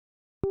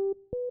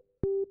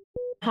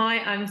Hi,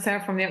 I'm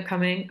Sarah from The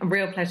Upcoming. A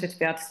real pleasure to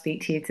be able to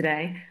speak to you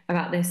today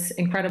about this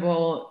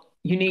incredible,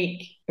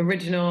 unique,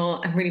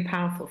 original, and really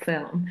powerful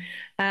film.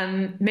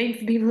 Maybe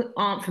for people who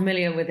aren't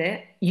familiar with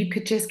it, you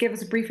could just give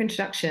us a brief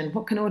introduction.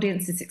 What can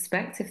audiences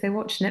expect if they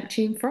watch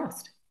Neptune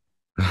Frost?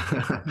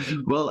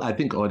 Well, I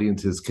think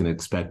audiences can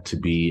expect to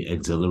be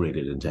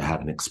exhilarated and to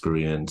have an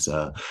experience,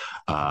 uh,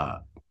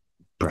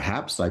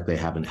 perhaps like they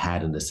haven't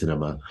had in the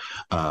cinema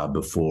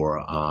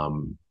before,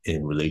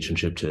 in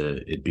relationship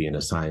to it being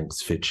a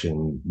science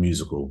fiction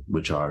musical,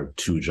 which are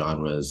two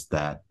genres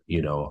that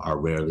are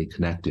rarely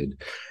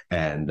connected,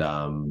 and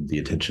the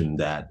attention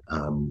that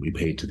we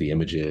pay to the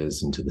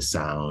images and to the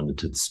sound and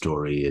to the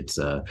story. It's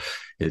a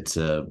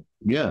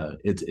yeah,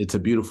 it's a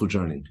beautiful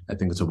journey. I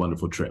think it's a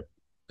wonderful trip.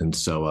 And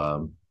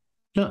so,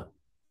 yeah.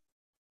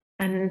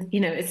 And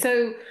it's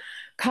so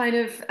kind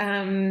of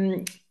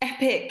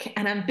epic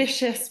and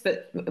ambitious,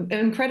 but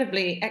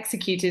incredibly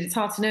executed. It's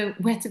hard to know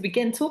where to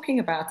begin talking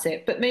about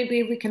it. But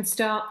maybe we can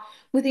start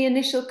with the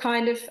initial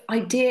kind of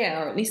idea,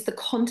 or at least the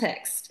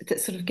context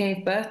that sort of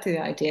gave birth to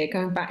the idea,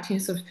 going back to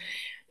sort of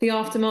the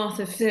aftermath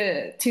of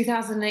the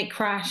 2008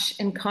 crash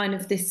and kind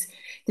of this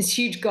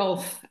huge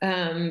gulf,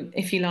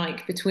 if you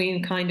like,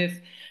 between kind of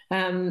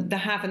the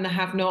have and the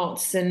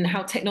have-nots, and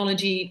how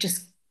technology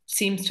just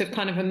seems to have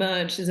kind of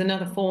emerged as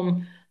another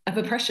form of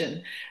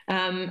oppression,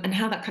 and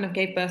how that kind of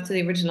gave birth to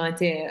the original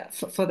idea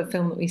for the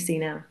film that we see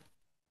now.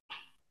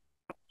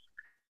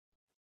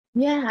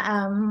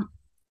 Yeah,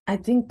 I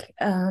think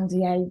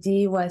the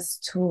idea was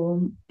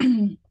to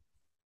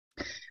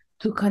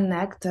to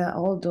connect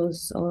all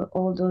those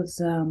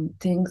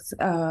things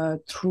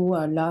through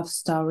a love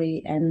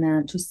story,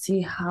 and to see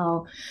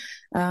how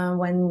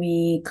when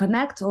we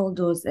connect all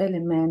those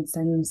elements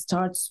and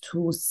starts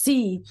to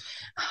see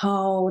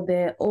how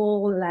they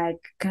all like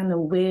kind of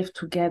weave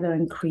together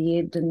and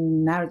create the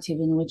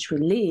narrative in which we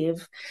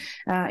live.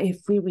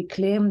 If we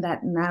reclaim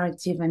that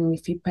narrative and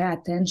if we pay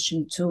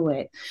attention to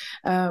it,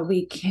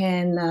 we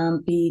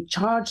can be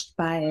charged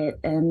by it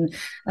and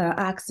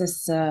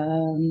access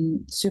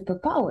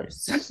superpowers.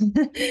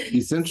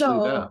 Essentially,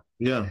 So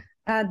yeah.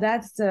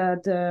 that's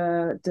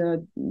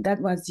that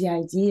was the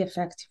idea,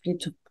 effectively,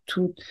 to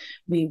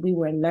we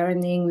were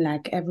learning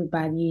like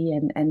everybody,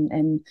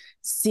 and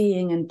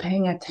seeing and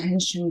paying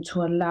attention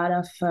to a lot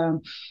of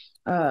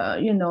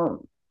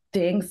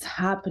things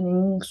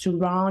happening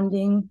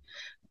surrounding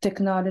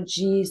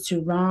technology,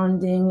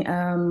 surrounding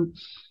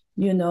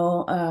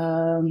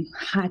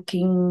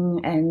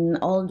hacking and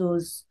all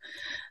those.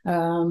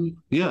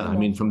 Yeah, I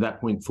mean, from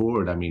that point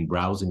forward, I mean,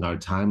 browsing our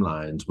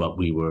timelines, what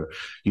we were,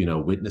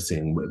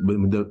 witnessing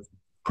when the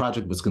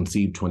project was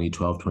conceived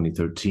 2012,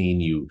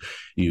 2013, you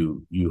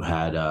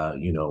had,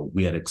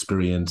 we had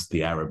experienced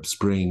the Arab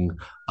Spring,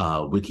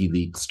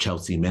 WikiLeaks,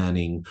 Chelsea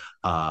Manning,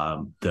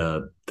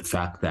 the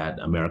fact that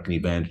American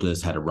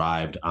evangelists had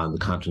arrived on the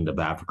continent of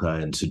Africa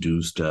and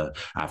seduced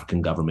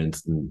African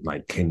governments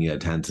like Kenya,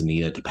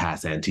 Tanzania to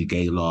pass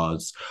anti-gay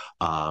laws.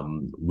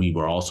 We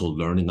were also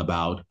learning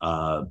about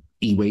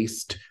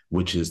e-waste,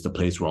 which is the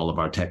place where all of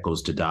our tech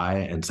goes to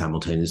die, and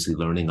simultaneously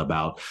learning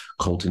about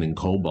coltan and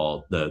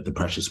cobalt, the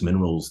precious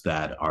minerals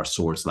that are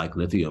sourced like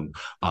lithium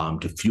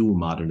to fuel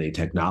modern day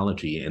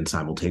technology, and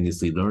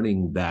simultaneously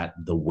learning that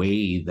the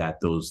way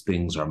that those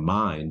things are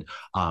mined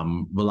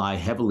rely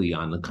heavily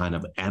on the kind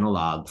of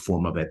analog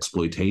form of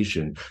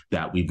exploitation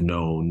that we've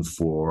known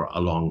for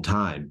a long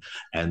time.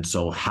 And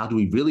so how do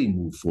we really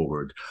move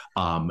forward?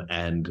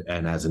 And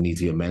as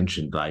Anisia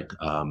mentioned, like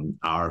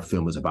our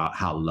film is about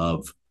how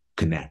love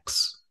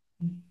connects.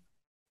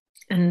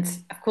 And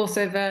of course,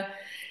 over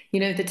the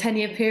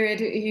 10-year period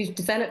you've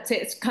developed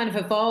it, it's kind of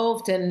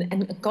evolved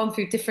and gone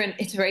through different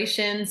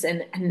iterations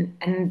and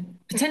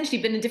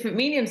potentially been in different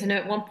mediums. I know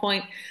at one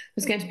point it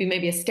was going to be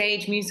maybe a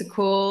stage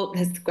musical.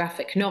 There's the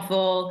graphic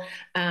novel,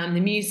 the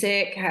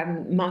music,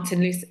 Martin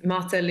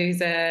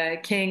Luther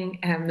King,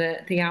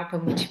 the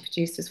album which you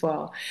produced as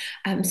well.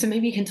 So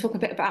maybe you can talk a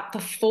bit about the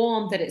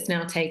form that it's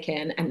now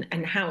taken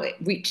and how it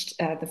reached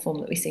the form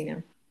that we see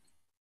now.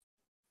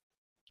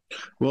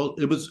 Well,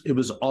 it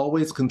was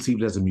always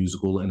conceived as a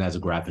musical and as a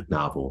graphic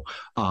novel.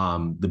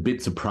 The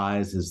big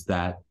surprise is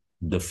that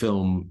the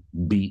film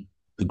beat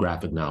the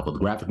graphic novel. The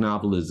graphic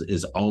novel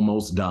is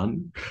almost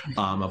done.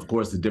 Of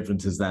course, the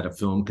difference is that a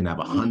film can have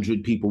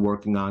 100 people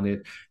working on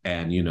it,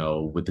 and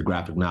with the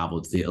graphic novel,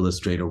 it's the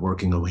illustrator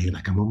working away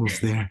like I'm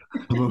almost there.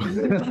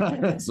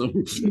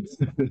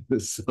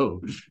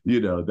 so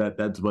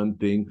that's one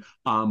thing.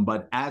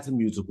 But as a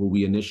musical,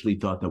 we initially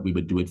thought that we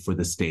would do it for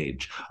the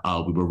stage.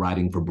 We were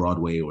writing for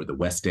Broadway or the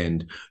West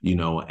End,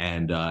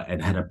 and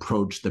had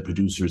approached the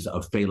producers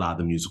of Fela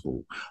the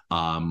musical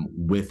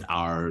with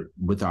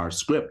our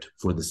script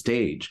for the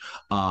stage.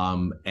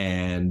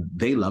 And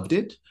they loved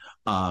it.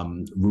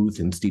 Ruth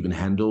and Stephen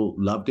Handel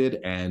loved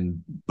it,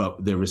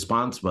 but their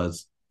response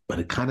was, but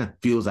it kind of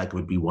feels like it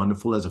would be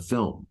wonderful as a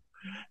film.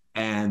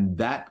 And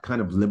that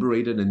kind of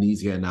liberated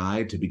Anisia and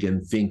I to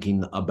begin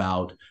thinking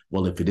about,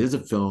 well, if it is a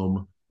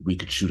film, we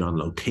could shoot on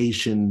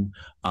location,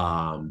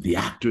 the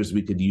actors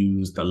we could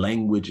use, the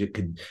language it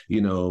could,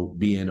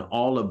 be in,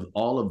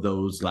 all of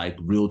those like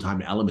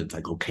real-time elements.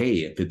 Like,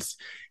 okay,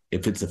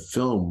 if it's a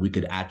film, we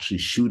could actually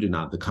shoot it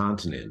on the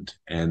continent.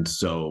 And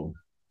so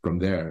from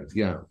there,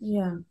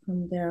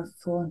 from there,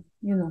 for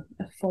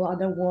a full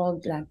other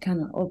world like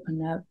kind of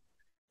open up,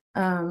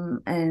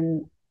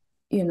 and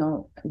we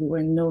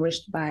were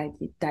nourished by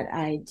that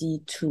idea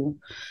too.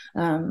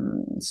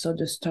 So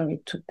the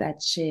story took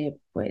that shape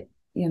with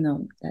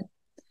that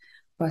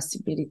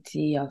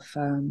possibility of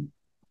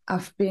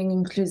being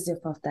inclusive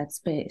of that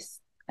space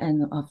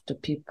and of the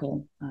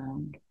people.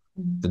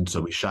 And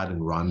so we shot in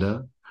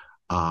Rwanda,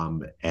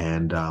 and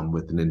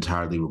with an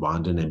entirely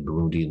Rwandan and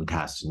Burundian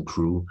cast and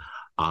crew,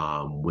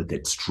 with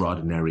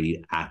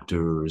extraordinary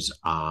actors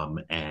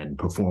and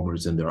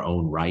performers in their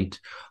own right.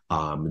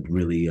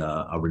 Really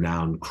a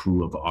renowned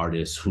crew of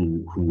artists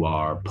who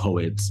are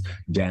poets,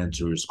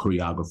 dancers,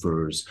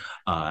 choreographers,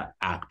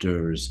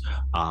 actors,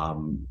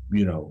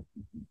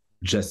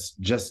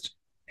 just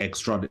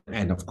extraordinary.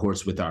 And of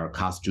course, with our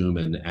costume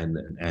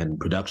and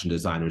production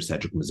designer,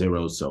 Cedric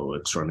Mazzero, so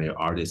extraordinary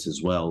artists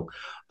as well.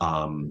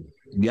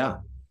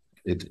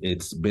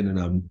 It's been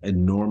an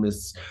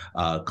enormous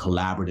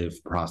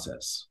collaborative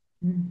process.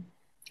 And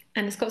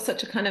it's got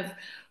such a kind of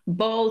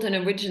bold and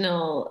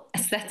original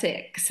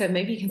aesthetic. So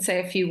maybe you can say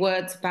a few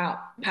words about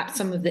perhaps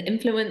some of the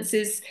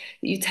influences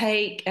that you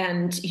take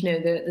and,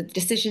 the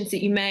decisions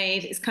that you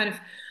made. It's kind of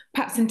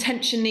perhaps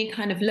intentionally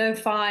kind of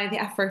lo-fi, the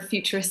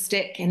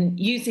Afrofuturistic, and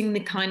using the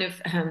kind of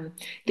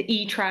the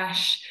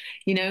e-trash,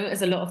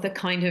 as a lot of the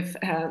kind of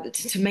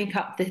to make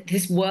up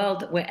this world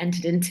that we're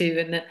entered into,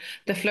 and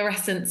the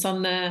fluorescence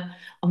on the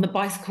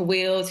bicycle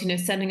wheels,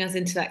 sending us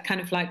into that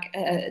kind of like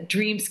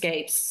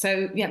dreamscapes.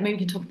 So maybe we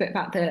can talk a bit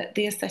about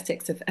the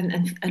aesthetics of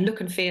and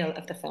look and feel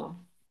of the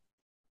film.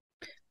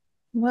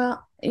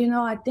 Well,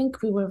 I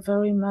think we were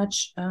very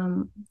much.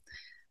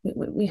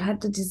 We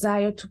had the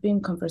desire to be in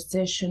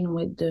conversation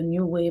with the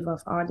new wave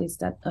of artists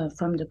that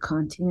from the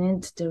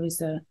continent. There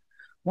is a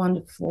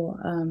wonderful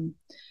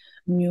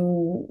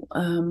new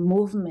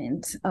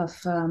movement of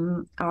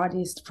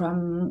artists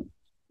from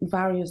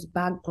various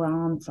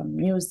backgrounds, from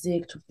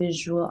music to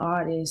visual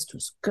artists to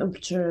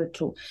sculpture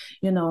to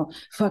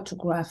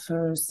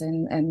photographers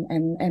and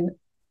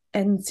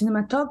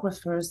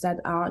cinematographers that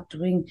are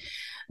doing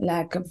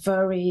like a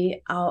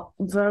very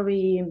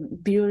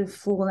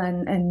beautiful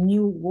and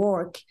new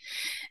work.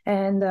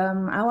 And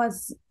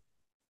as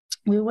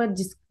we were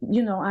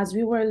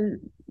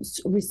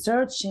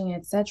researching,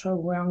 etc.,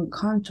 we're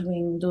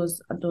encountering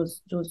those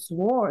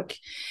work,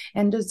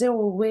 and the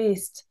zero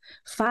waste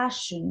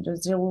fashion, the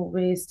zero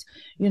waste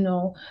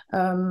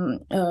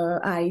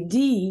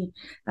idea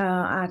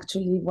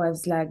actually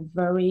was like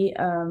very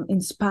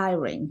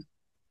inspiring.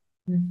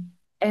 Mm-hmm.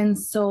 And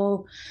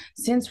so,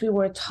 since we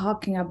were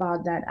talking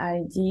about that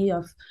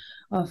idea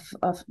of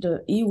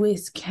the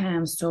e-waste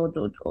camps, so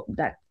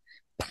that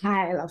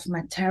pile of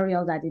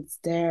material that is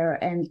there,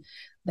 and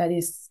that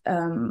is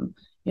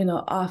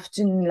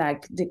often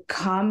like they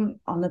come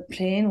on a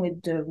plane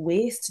with the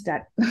waste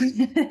that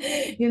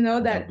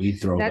that we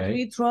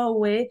throw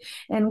away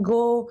and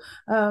go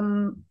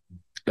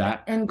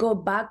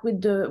back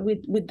with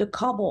the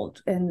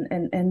cobalt and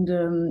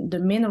the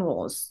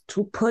minerals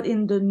to put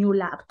in the new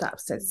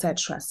laptops,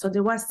 etc. So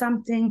there was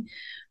something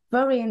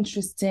very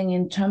interesting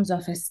in terms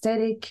of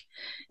aesthetic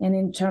and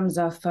in terms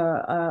of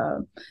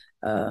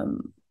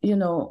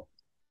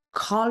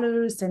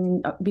colors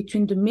and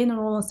between the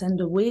minerals and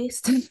the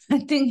waste. I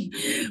think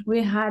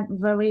we had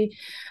very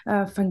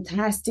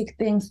fantastic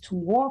things to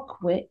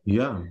work with.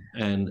 Yeah,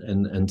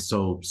 and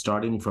so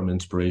starting from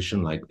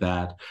inspiration like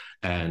that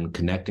and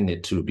connecting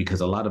it to, because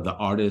a lot of the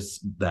artists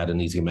that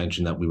Anisia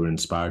mentioned that we were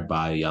inspired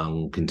by,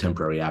 young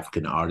contemporary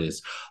African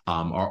artists,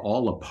 are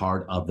all a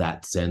part of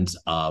that sense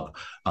of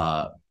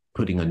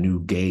putting a new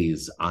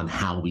gaze on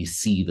how we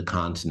see the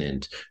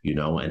continent,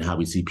 and how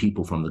we see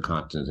people from the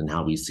continent, and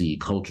how we see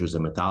cultures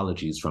and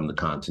mythologies from the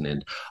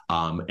continent.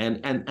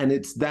 And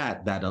it's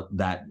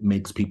that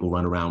makes people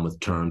run around with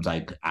terms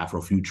like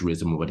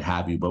Afrofuturism or what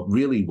have you. But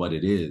really what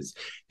it is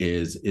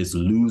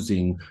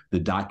losing the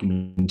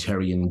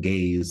documentarian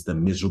gaze, the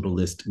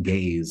miserabilist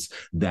gaze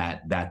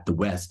that the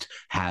West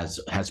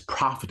has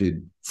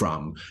profited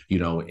from,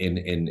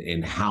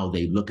 in how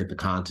they look at the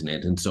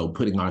continent. And so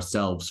putting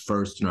ourselves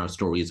first in our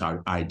stories,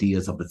 our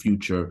ideas of the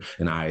future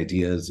and our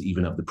ideas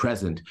even of the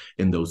present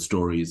in those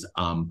stories,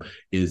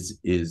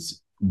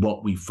 is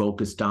what we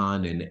focused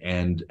on.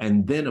 And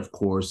then of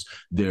course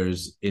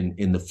there's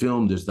in the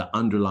film, there's the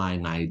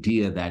underlying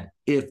idea that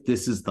if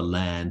this is the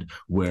land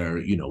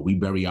where, we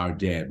bury our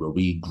dead, where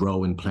we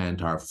grow and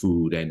plant our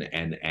food,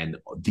 and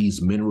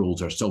these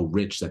minerals are so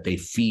rich that they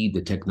feed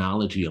the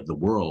technology of the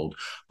world,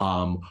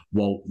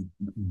 well,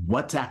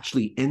 what's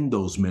actually in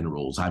those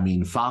minerals? I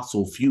mean,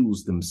 fossil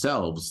fuels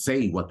themselves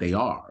say what they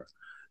are,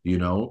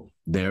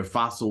 they're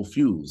fossil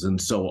fuels. And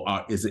so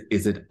is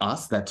it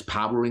us that's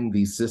powering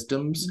these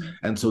systems?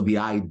 Mm-hmm. And so the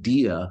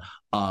idea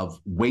of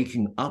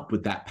waking up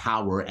with that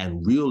power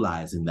and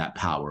realizing that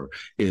power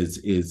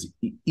is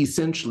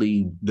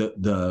essentially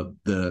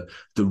the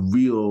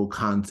real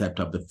concept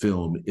of the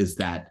film, is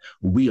that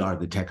we are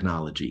the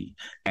technology,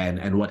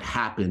 and what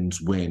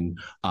happens when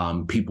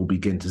people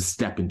begin to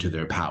step into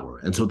their power.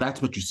 And so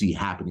that's what you see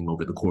happening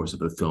over the course of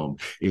the film,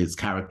 is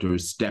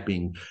characters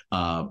stepping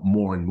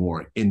more and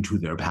more into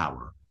their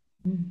power.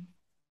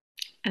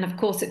 And of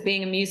course, it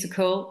being a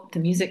musical, the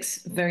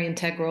music's very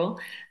integral.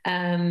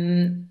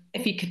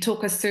 If you could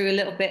talk us through a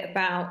little bit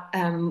about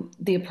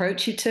the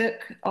approach you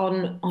took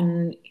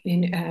on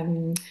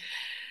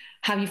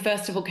how you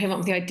first of all came up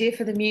with the idea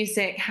for the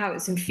music, how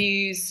it's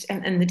infused,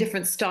 and the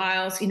different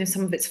styles. You know,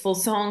 some of it's full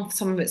song,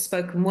 some of it's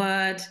spoken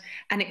word,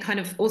 and it kind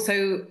of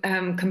also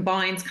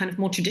combines kind of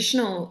more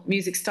traditional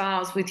music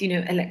styles with, you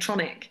know,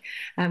 electronic,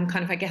 kind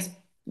of, I guess,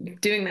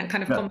 doing that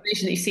kind of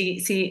combination that you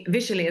see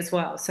visually as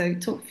well. So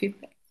talk a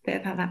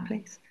bit about that,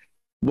 please.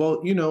 Well,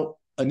 you know,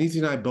 Anisia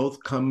and I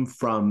both come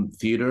from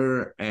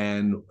theater,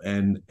 and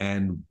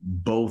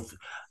both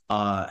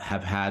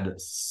have had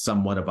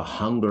somewhat of a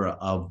hunger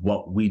of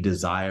what we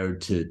desire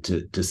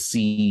to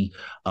see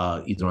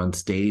either on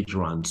stage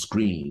or on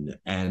screen.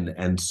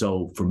 And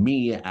so for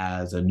me,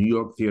 as a New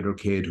York theater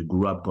kid who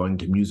grew up going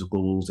to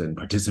musicals and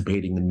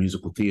participating in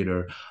musical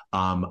theater,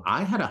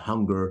 I had a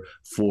hunger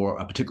for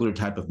a particular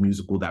type of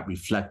musical that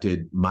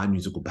reflected my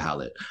musical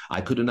palette.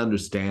 I couldn't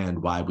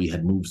understand why we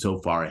had moved so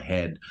far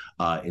ahead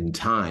in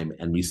time,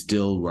 and we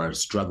still were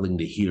struggling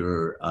to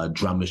hear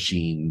drum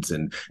machines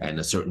and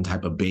a certain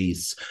type of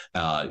bass,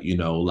 you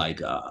know,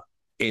 like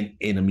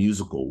in a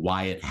musical,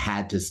 why it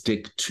had to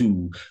stick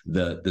to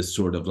the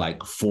sort of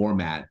like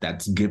format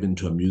that's given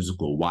to a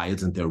musical. Why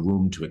isn't there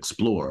room to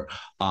explore?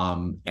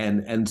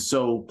 And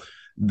so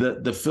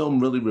the film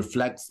really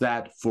reflects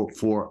that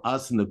for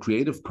us in the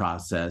creative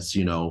process.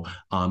 You know,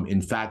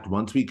 in fact,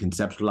 once we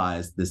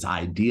conceptualized this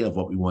idea of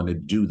what we wanted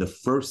to do, the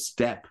first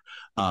step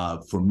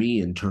for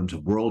me in terms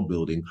of world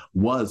building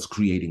was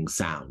creating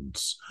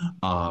sounds.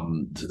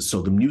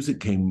 So the music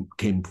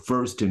came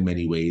first in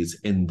many ways,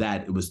 in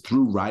that it was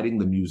through writing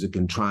the music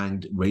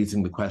and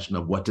raising the question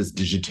of what does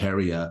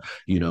Digitaria,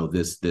 you know,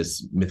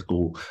 this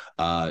mythical,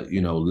 you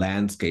know,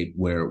 landscape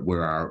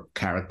where our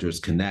characters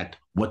connect,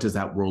 what does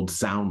that world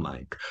sound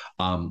like,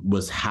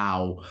 was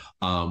how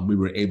we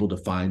were able to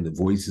find the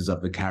voices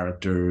of the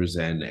characters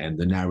and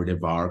the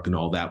narrative arc and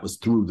all that was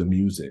through the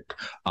music.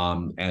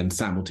 And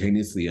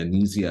simultaneously,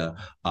 Anisia,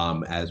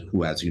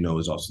 who, as you know,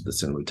 is also the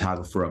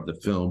cinematographer of the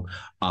film,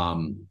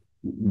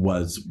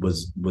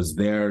 was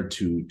there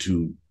to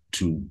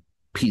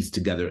piece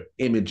together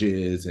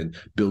images and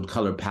build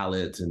color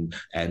palettes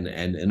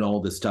and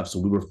all this stuff. So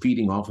we were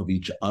feeding off of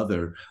each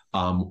other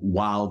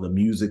while the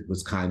music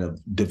was kind of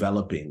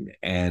developing.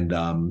 And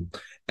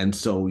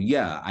so,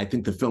 yeah, I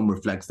think the film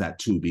reflects that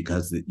too,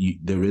 because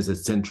there is a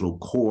central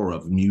core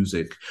of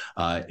music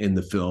in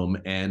the film.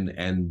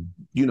 And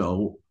you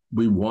know,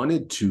 we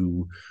wanted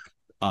to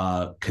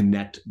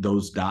connect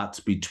those dots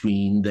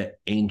between the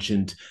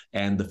ancient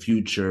and the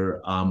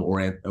future,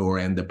 or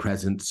and the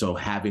present. So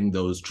having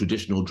those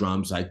traditional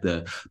drums like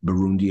the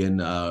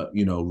Burundian,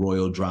 you know,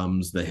 royal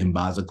drums, the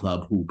Himbaza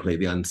Club, who play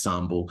the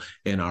ensemble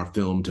in our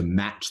film, to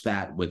match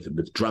that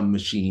with drum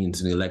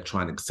machines and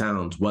electronic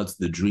sounds was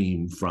the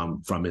dream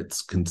from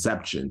its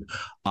conception.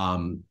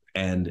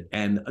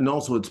 And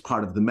also it's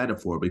part of the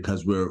metaphor,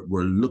 because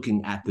we're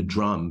looking at the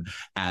drum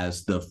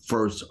as the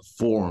first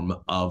form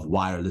of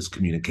wireless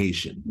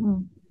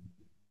communication.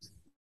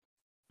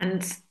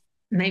 And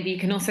maybe you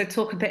can also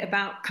talk a bit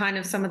about kind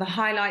of some of the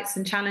highlights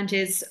and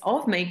challenges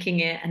of making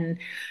it and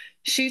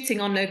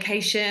shooting on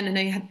location. I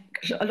know you had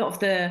a lot of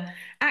the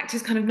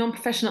actors, kind of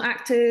non-professional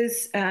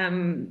actors,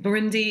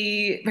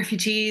 Burundi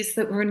refugees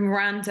that were in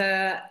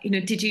Rwanda. You know,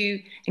 did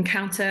you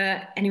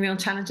encounter any real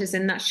challenges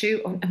in that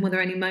shoot, and were there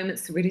any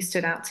moments that really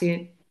stood out to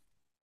you?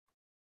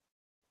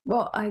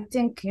 Well, I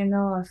think, you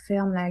know, a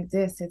film like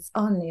this, it's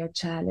only a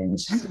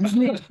challenge.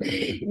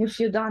 If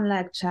you don't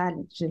like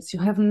challenges, you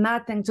have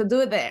nothing to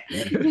do there.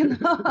 You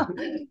know,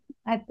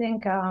 I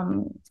think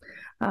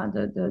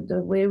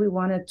the way we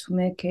wanted to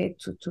make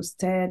it,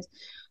 to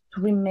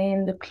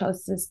remain the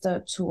closest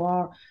to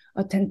our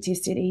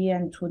authenticity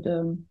and to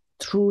the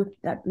truth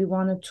that we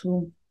wanted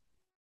to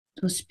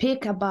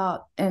speak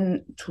about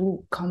and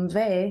to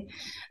convey.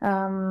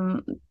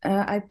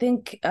 I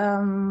think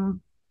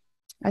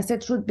I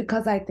said truth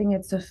because I think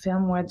it's a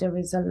film where there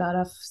is a lot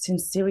of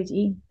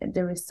sincerity.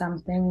 There is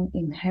something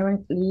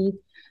inherently,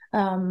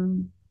 I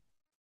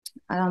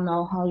don't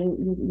know how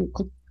you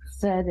could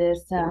say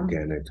this.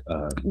 Organic.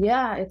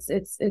 Yeah,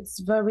 it's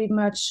very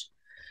much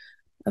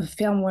a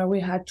film where we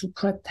had to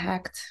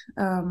protect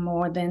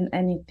more than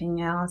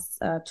anything else,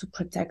 to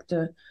protect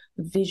the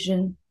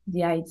vision,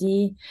 the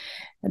idea,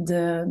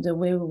 the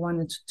way we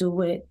wanted to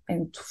do it,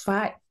 and to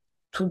fight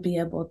to be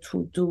able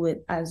to do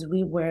it as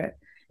we were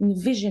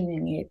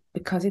envisioning it,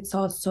 because it's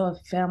also a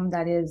film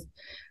that is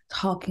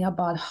talking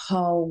about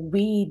how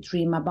we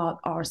dream about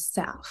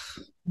ourselves,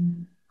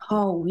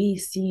 how we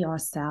see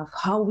ourselves,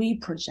 how we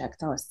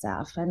project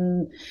ourselves,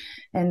 and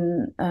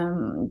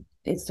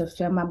it's a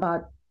film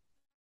about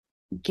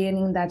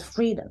gaining that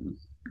freedom,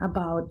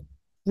 about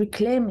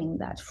reclaiming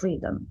that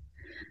freedom,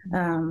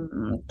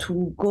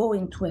 to go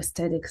into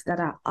aesthetics that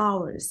are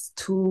ours,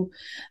 to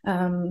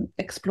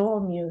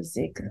explore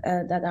music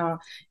that are,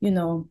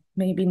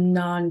 maybe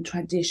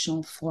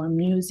non-traditional for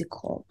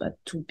musical, but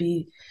to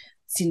be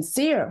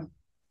sincere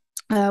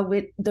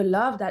with the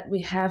love that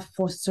we have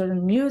for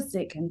certain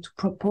music, and to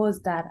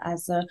propose that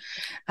as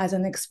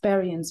an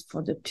experience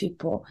for the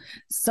people.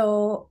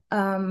 So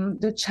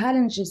the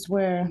challenges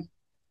were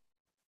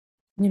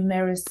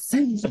numerous.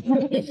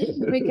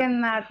 We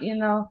cannot,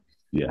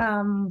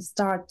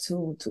 start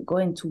to go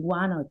into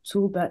one or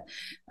two, but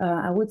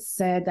I would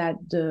say that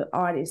the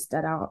artists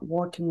that are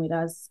working with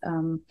us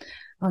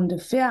in the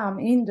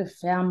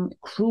film,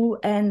 crew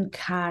and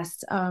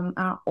cast,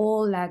 are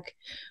all like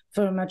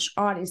very much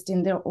artists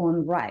in their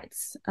own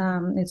rights.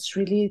 It's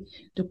really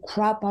the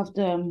crop of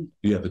the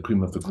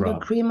cream of the crop.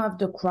 The cream of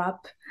the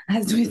crop,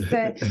 as we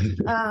say,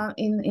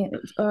 in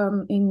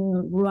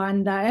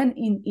Rwanda and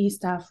in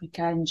East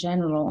Africa in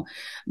general.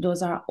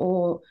 Those are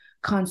all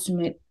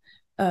consummate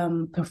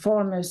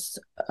performers,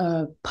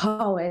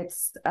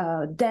 poets,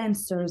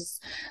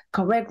 dancers,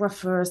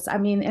 choreographers,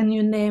 and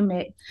you name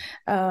it.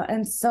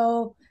 And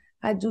so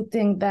I do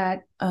think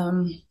that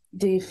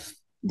they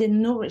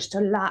nourished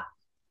a lot.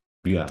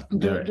 Yeah,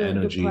 their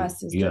energy. The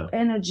process. The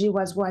energy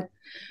was what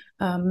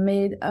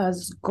made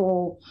us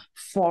go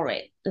for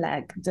it.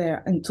 Like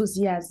their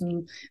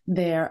enthusiasm,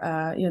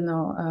 their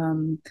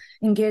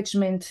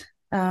engagement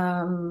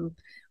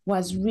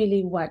was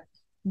really what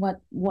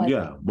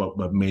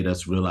made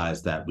us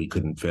realize that we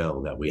couldn't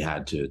fail, that we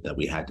had to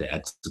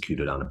execute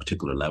it on a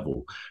particular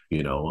level,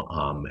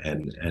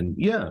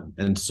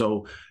 and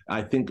so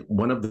I think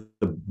one of the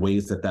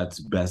ways that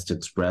that's best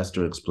expressed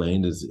or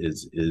explained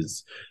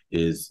is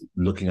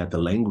looking at the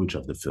language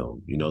of the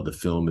film. The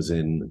film is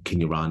in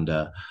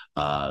Kinyarwanda,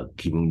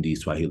 Kirundi,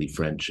 Swahili,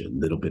 French, a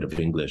little bit of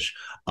English,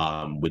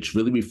 which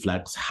really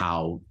reflects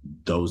how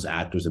those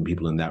actors and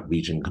people in that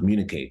region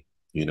communicate.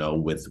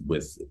 With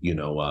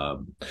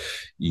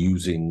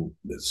using,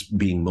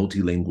 being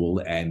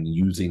multilingual and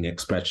using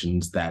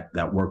expressions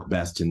that work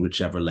best in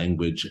whichever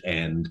language,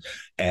 and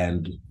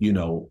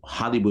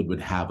Hollywood would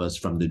have us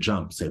from the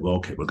jump say, well,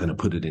 okay, we're going to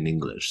put it in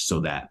English so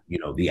that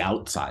the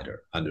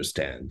outsider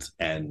understands,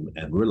 and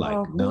we're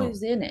like, no, who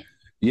is in it?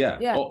 Yeah.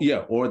 Oh, yeah.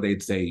 Or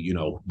they'd say,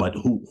 but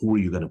who are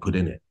you going to put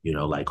in it?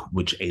 Like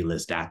which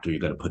A-list actor you're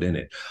going to put in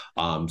it.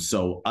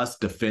 So us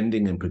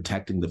defending and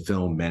protecting the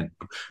film meant,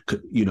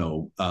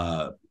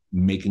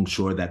 making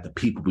sure that the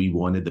people we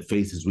wanted, the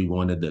faces we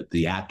wanted,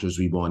 the actors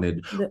we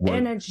wanted, the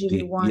energy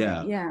we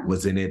wanted,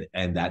 was in it,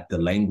 and that the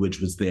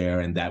language was there,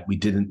 and that we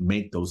didn't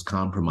make those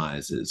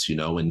compromises.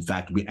 In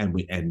fact,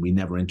 we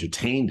never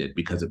entertained it,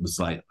 because it was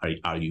like,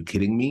 are you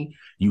kidding me?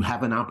 You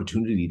have an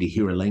opportunity to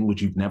hear a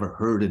language you've never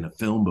heard in a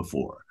film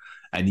before,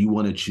 and you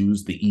want to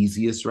choose the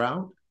easiest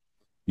route?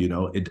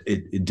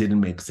 It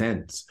didn't make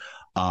sense.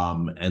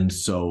 And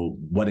so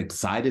what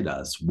excited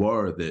us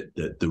were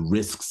the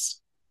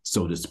risks,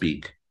 so to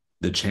speak,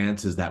 the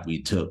chances that we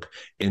took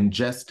in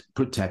just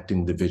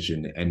protecting the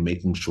vision and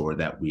making sure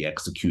that we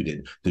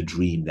executed the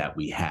dream that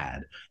we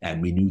had.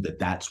 And we knew that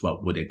that's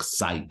what would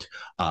excite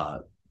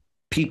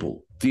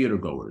people, theater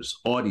goers,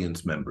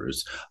 audience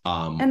members.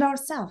 And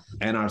ourselves.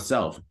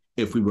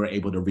 If we were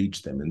able to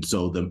reach them. And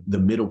so the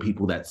middle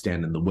people that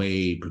stand in the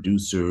way,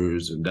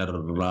 producers and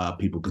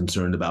people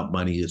concerned about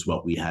money, is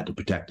what we had to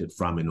protect it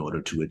from in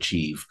order to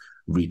achieve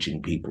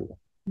reaching people.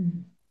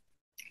 Mm-hmm.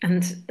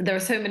 And there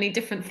are so many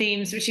different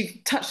themes, which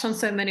you've touched on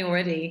so many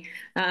already.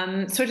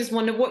 So I just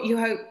wonder what you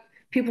hope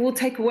people will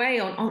take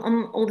away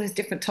on all those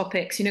different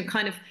topics,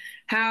 kind of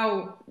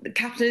how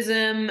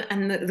capitalism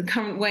and the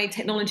current way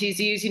technology is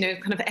used,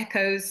 kind of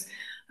echoes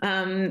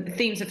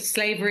themes of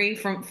slavery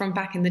from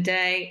back in the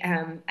day,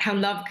 how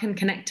love can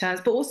connect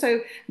us, but also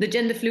the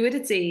gender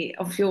fluidity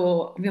of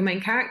your main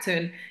character.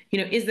 And,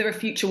 is there a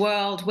future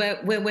world where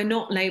we're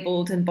not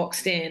labeled and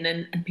boxed in,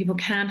 and people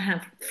can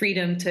have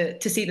freedom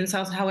to see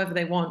themselves however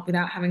they want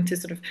without having to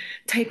sort of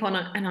take on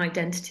an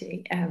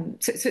identity?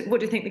 So what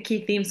do you think the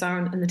key themes are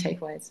and the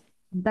takeaways?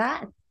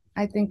 That,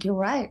 I think you're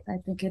right. I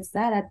think it's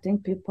that. I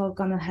think people are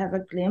going to have a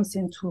glimpse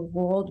into a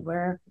world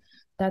where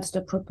that's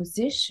the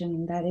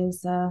proposition. That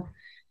is,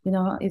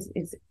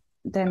 is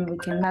then we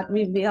cannot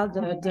reveal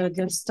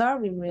the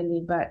story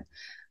really, but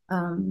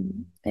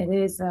it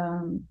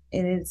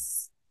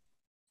is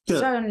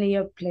certainly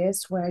a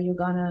place where you're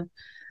gonna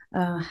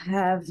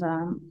have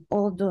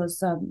all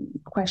those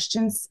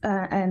questions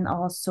and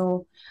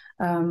also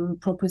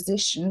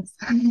propositions.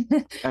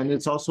 And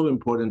it's also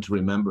important to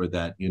remember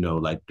that,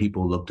 like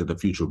people look to the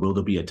future. Will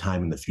there be a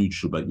time in the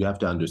future? But you have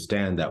to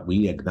understand that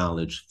we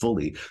acknowledge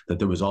fully that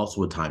there was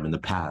also a time in the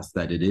past,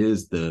 that it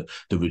is the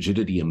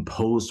rigidity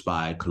imposed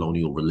by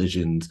colonial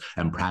religions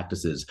and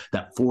practices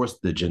that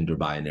forced the gender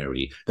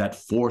binary, that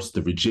forced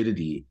the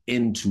rigidity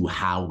into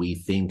how we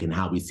think and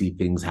how we see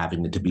things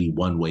having to be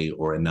one way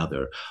or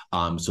another.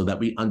 So that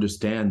we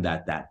understand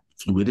that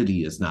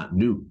fluidity is not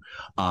new.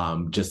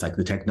 Just like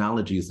the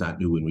technology is not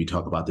new when we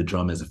talk about the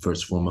drum as a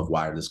first form of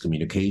wireless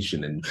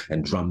communication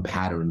and drum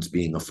patterns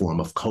being a form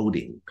of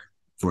coding.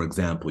 For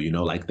example,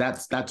 like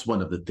that's one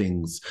of the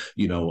things,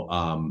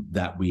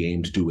 that we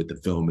aim to do with the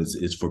film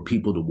is for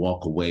people to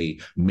walk away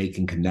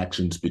making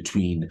connections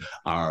between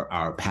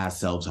our past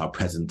selves, our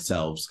present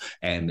selves,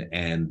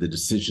 and the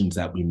decisions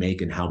that we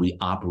make and how we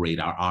operate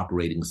our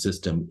operating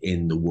system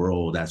in the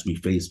world as we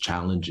face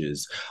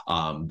challenges.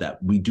 That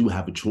we do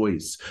have a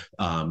choice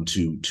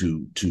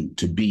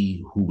to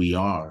be who we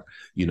are,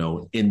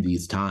 in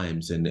these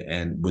times,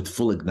 and with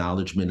full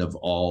acknowledgement of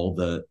all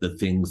the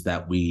things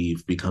that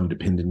we've become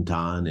dependent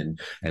on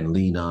and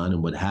lean on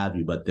and what have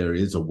you. But there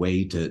is a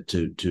way to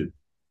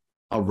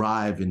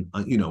arrive in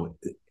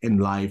in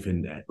life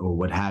or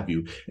what have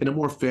you in a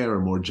more fair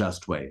and more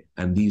just way.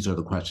 And these are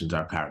the questions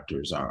our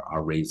characters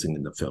are raising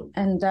in the film.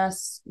 And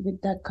thus,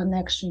 with that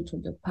connection to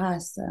the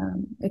past,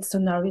 it's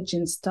an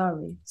origin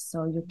story.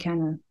 So you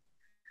can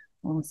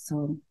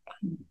also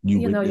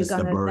you witness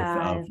the birth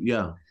of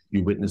you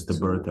witness the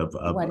birth of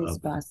what is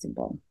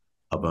possible.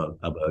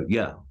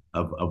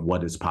 Of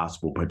what is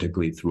possible,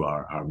 particularly through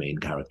our main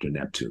character,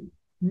 Neptune.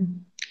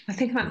 I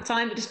think about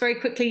time, but just very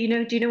quickly,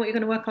 do you know what you're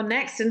going to work on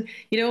next? And,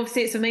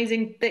 obviously it's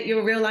amazing that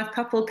you're a real life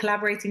couple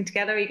collaborating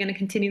together. Are you going to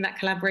continue that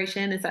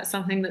collaboration? Is that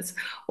something that's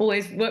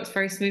always works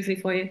very smoothly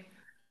for you?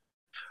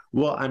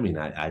 Well, I mean,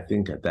 I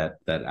think that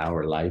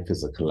our life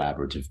is a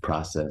collaborative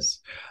process.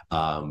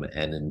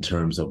 And in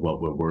terms of what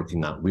we're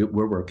working on,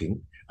 we're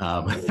working.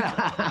 But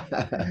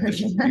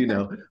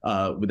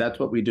that's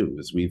what we do,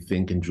 is we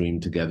think and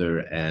dream together,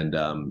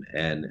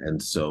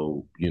 and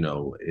so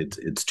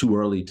it's too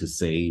early to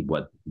say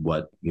what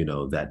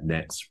that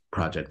next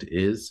project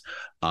is,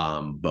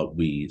 but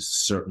we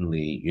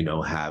certainly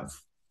have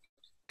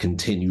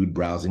continued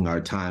browsing our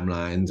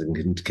timelines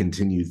and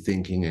continue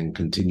thinking and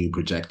continue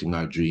projecting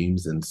our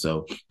dreams, and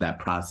so that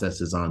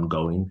process is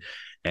ongoing.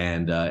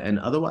 And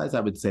otherwise, I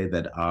would say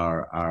that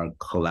our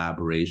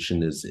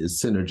collaboration is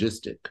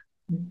synergistic.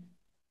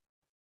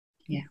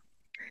 Yeah.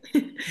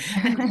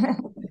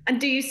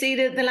 And do you see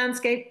the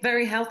landscape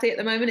very healthy at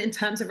the moment in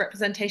terms of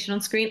representation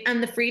on screen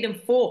and the freedom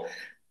for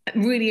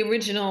really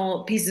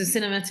original pieces of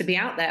cinema to be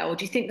out there? Or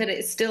do you think that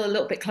it's still a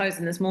little bit closed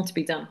and there's more to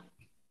be done?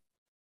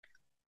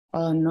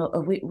 Oh no,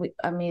 we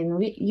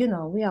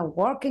are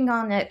working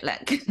on it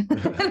like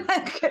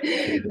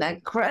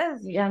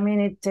crazy. I mean,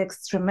 it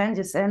takes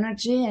tremendous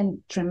energy and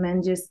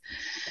tremendous,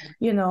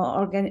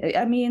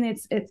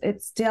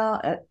 it's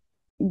still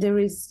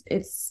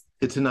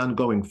it's an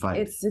ongoing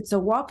fight. It's a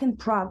work in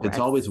progress. It's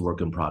always a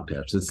work in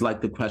progress. It's like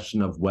the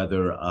question of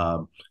whether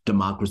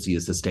democracy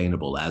is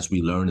sustainable. As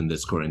we learn in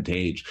this current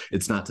age,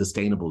 it's not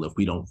sustainable if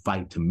we don't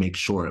fight to make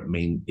sure it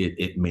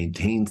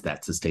maintains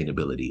that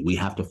sustainability. We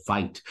have to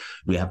fight.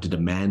 We have to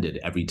demand it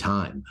every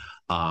time.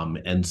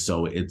 And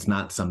so it's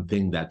not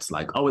something that's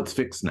like, oh, it's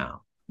fixed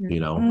now.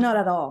 Not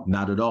at all.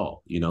 Not at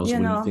all. So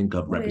when you think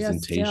of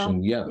representation,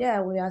 we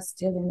are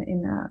still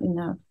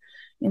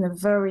in a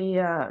very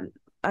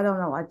I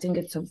don't know. I think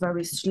it's a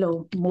very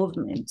slow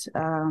movement,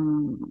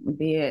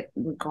 be it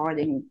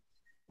regarding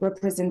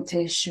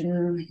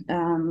representation,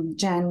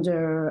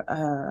 gender,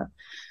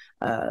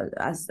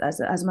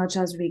 as much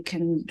as we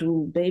can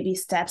do baby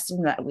steps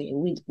in that.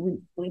 We're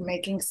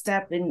making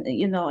step in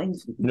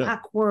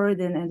backward,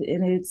 and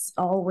it's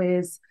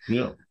always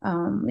we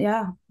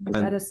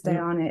gotta stay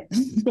on it.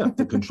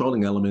 The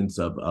controlling elements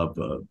of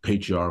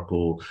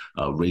patriarchal,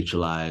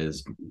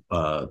 racialized,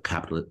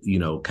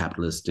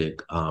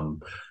 capitalistic.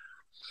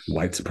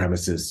 White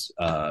supremacist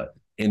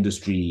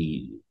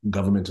industry,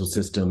 governmental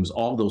systems,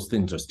 all those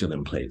things are still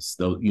in place.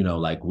 Though,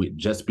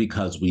 just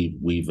because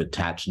we've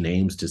attached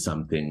names to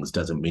some things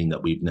doesn't mean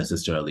that we've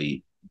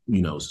necessarily,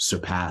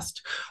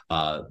 surpassed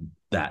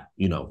that,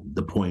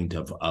 the point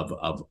of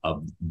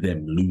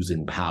them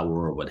losing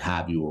power or what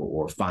have you,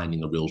 or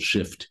finding a real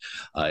shift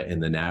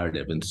in the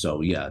narrative. And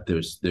so,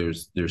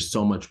 there's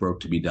so much work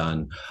to be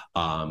done.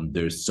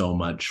 There's so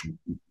much,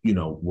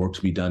 work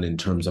to be done in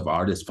terms of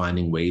artists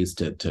finding ways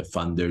to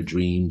fund their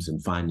dreams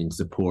and finding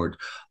support.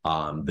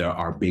 There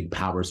are big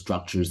power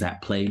structures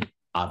at play,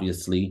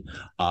 obviously,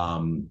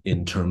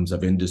 in terms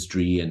of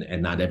industry,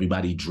 and not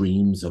everybody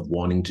dreams of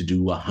wanting to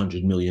do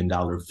 $100 million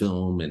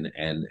film,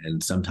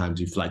 and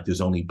sometimes you feel like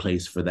there's only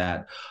place for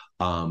that.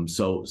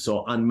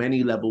 So on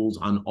many levels,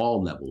 on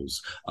all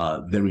levels,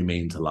 there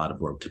remains a lot of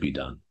work to be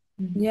done.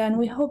 Yeah, and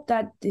we hope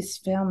that this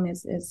film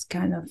is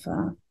kind of,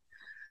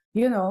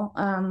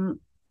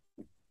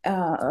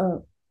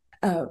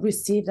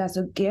 received as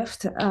a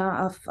gift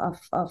of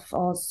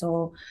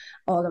also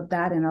all of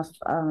that, and of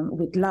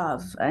with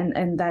love,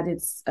 and that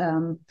it's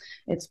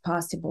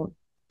possible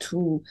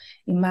to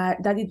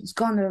imagine that it's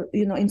gonna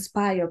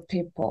inspire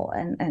people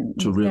and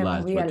to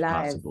realize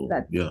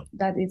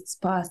that it's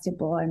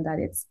possible and that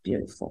it's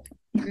beautiful.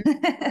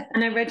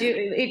 And I read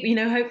you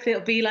know, hopefully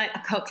it'll be like a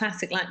cult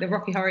classic, like the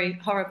Rocky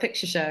Horror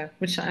Picture Show,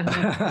 which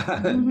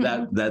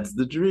that's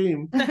the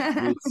dream.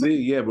 We'll see.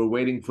 Yeah, we're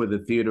waiting for the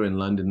theater in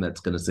London that's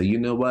going to say, you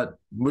know what,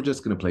 we're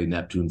just going to play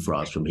Neptune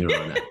Frost from here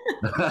on out.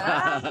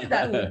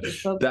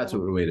 That's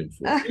what we're waiting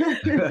for.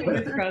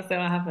 Fingers crossed that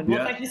will happen. Well,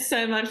 Yeah. thank you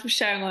so much for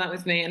sharing all that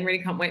with me, and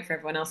really can't wait for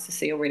everyone else to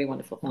see your really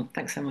wonderful film.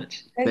 Thanks so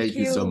much. Thank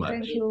you so much.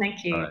 Thank you.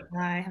 Thank you. All right.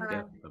 Bye.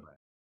 Yeah, bye-bye.